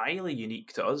it's entirely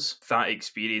unique to us, that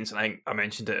experience, and I think I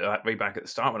mentioned it right back at the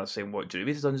start when I was saying what drew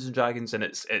me to Dungeons & Dragons, and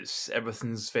it's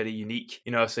everything's very unique.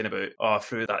 I was saying about, I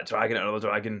threw that dragon at another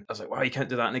dragon. I was like, wow, you can't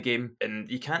do that in a game, and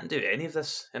you can't do any of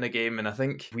this in a game, and I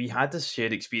think we had this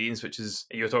shared experience, which is,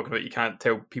 you're talking about you can't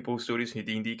tell people stories from your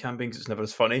D&D campaign because it's never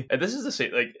as funny, and this is the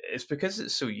same, like, it's because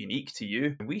it's so unique to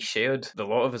you. We shared, a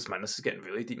lot of us, man, this is getting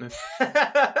really deep now.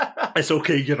 It's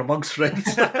okay, you're amongst friends.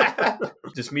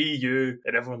 Just me, you,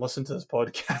 and everyone listening to this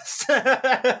podcast.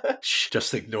 Shh,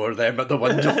 just ignore them at the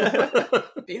window.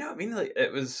 You know what I mean? Like,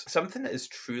 it was something that is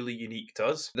truly unique to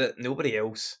us, that nobody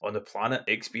else on the planet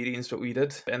experienced what we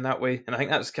did in that way. And I think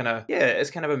that's kind of,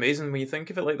 it's kind of amazing when you think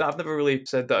of it like that. I've never really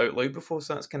said that out loud before,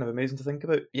 so that's kind of amazing to think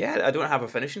about. Yeah, I don't have a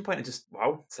finishing point. It's just,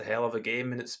 wow, it's a hell of a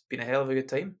game, and it's been a hell of a good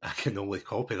time. I can only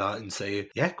copy that and say,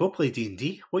 yeah, go play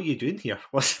D&D. What are you doing here?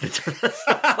 What's the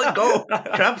like, go,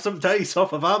 grab some dice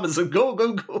off of Amazon. Go.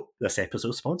 This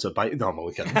episode's sponsored by... No, I'm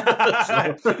only kidding.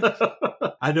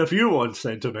 And if you want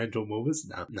sentimental moments,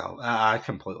 no, I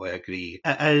completely agree.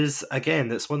 It is,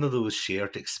 again, it's one of those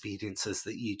shared experiences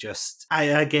that you just...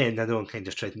 I know I'm kind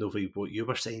of treading over what you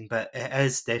were saying, but it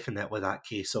is definitely that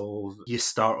case of you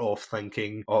start off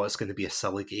thinking, oh, it's going to be a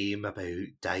silly game about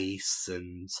dice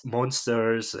and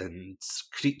monsters and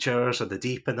creatures of the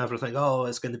deep and everything. Oh,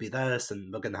 it's going to be this,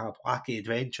 and we're going to have wacky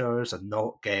adventures, and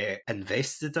not get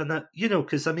invested in it. You know,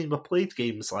 because, I mean, we played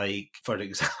games like, for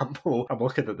example, I'm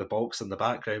looking at the box in the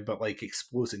background, but like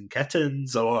Exploding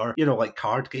Kittens, or, you know, like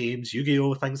card games,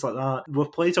 Yu-Gi-Oh!, things like that.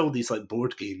 We've played all these like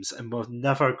board games, and we've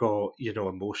never got, you know,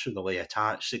 emotionally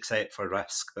attached, except for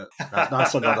Risk. But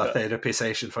that's another therapy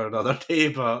session for another day.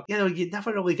 But, you know, you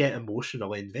never really get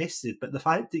emotionally invested. But the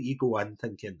fact that you go in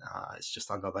thinking, it's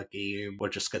just another game, we're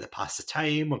just going to pass the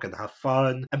time, we're going to have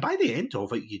fun, and by the end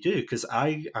of it, you do. Because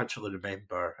I actually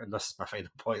remember, and this is my final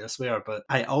point, I swear, but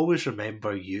I always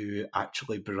remember you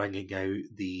actually bringing out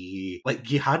the, like,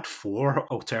 you had 4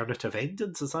 alternative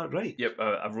endings, is that right? Yep,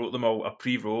 I wrote them all. I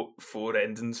pre-wrote 4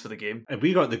 endings for the game. And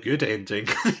we got the good ending.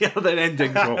 The other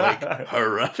endings were like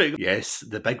horrific. Yes,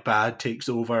 the big bad takes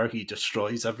over, he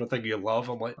destroys everything you love.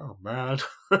 I'm like, oh man.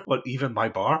 What, even my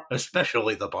bar?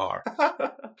 Especially the bar.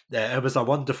 Yeah, it was a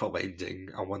wonderful ending,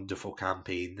 a wonderful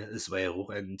campaign as well.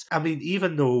 And I mean,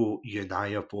 even though you and I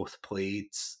have both played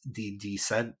D&D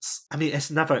since, I mean,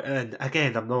 it's never, and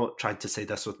again, I'm not trying to say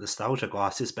this with nostalgia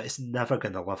glasses, but it's never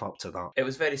going to live up to that. It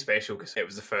was very special because it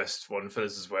was the first one for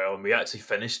us as well, and we actually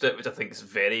finished it, which I think is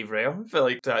very rare for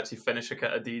like to actually finish a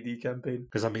kind of D&D campaign.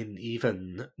 Because I mean,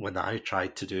 even when I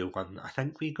tried to do one, I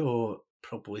think we got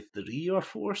probably 3 or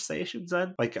 4 sessions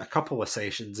in, like a couple of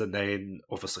sessions, and then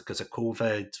obviously because of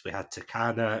COVID we had to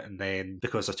can it, and then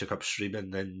because I took up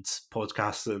streaming and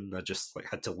podcasting, I just like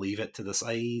had to leave it to the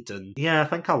side. And yeah, I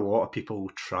think a lot of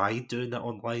people tried doing it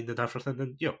online and everything,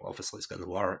 and you know, obviously it's going to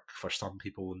work for some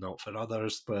people, not for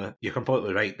others. But you're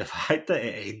completely right, the fact that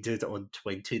it ended on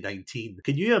 2019,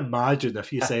 can you imagine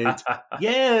if you said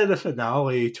yeah, the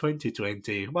finale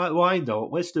 2020, why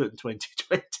not, let's do it in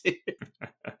 2020.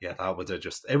 Yeah, that would have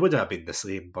it would have been the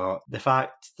same. But the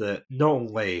fact that not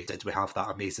only did we have that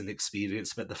amazing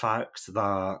experience, but the fact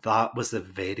that that was the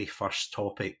very first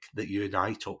topic that you and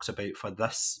I talked about for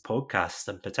this podcast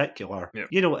in particular,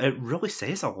 you know, it really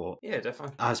says a lot. Yeah,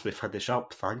 definitely. As we finish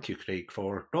up, thank you, Craig,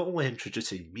 for not only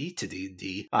introducing me to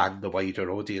D&D and the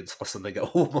wider audience listening at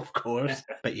home, of course,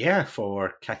 but yeah,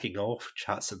 for kicking off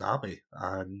Chatsunami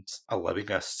and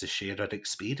allowing us to share our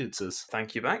experiences.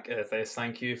 Thank you back.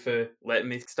 Thank you for letting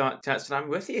me start Chatsunami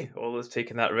with you. All those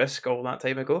taking that risk all that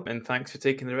time ago, and thanks for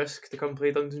taking the risk to come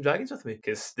play Dungeons & Dragons with me,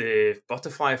 because the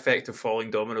butterfly effect of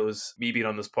falling dominoes, me being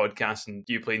on this podcast and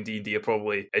you playing D&D are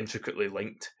probably intricately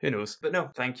linked. Who knows? But no,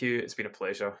 thank you. It's been a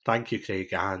pleasure. Thank you,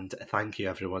 Craig, and thank you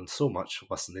everyone so much for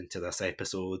listening to this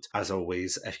episode. As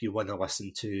always, if you want to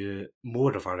listen to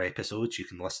more of our episodes, you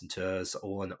can listen to us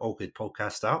on all good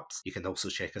podcast apps. You can also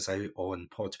check us out on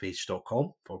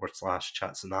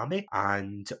podpage.com/Chatsunami.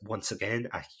 And once again,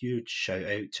 a huge shout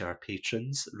out to our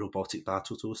patrons, Robotic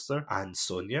Battle Toaster and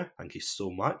Sonia. Thank you so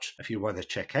much. If you want to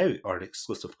check out our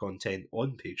exclusive content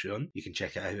on Patreon, you can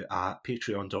check it out at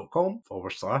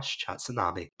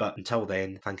patreon.com/Chatsunami. But until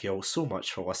then, thank you all so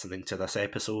much for listening to this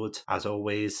episode. As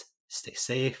always, stay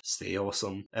safe, stay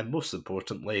awesome, and most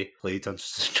importantly, play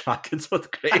Dungeons & Dragons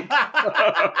with Craig.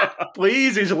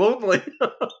 Please, he's lonely. I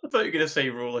thought you were going to say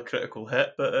roll a critical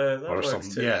hit, but that or works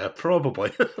something. too. Yeah,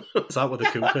 probably. Is that what the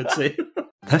cool kids say?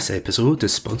 This episode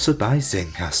is sponsored by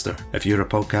Zencastr. If you're a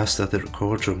podcaster that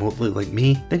records remotely like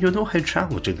me, then you'll know how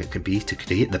challenging it can be to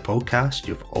create the podcast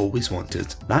you've always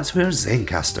wanted. That's where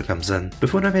Zencastr comes in.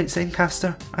 Before I met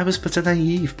Zencastr, I was but a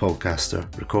naive podcaster,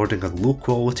 recording on low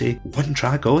quality,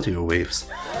 one-track audio waves.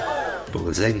 But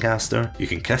with Zencastr, you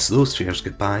can kiss those fears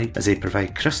goodbye as they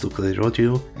provide crystal clear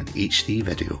audio and HD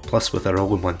video. Plus, with our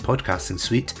all-in-one podcasting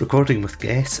suite, recording with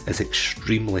guests is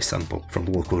extremely simple. From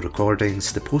local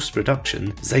recordings to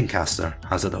post-production, Zencastr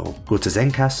has it all. Go to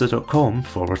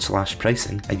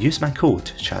zencastr.com/pricing and use my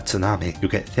code CHATSUNAMI.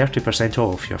 You'll get 30%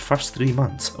 off your first 3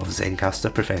 months of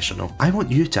Zencastr Professional. I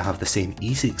want you to have the same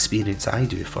easy experience I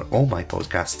do for all my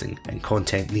podcasting and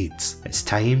content needs. It's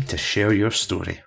time to share your story.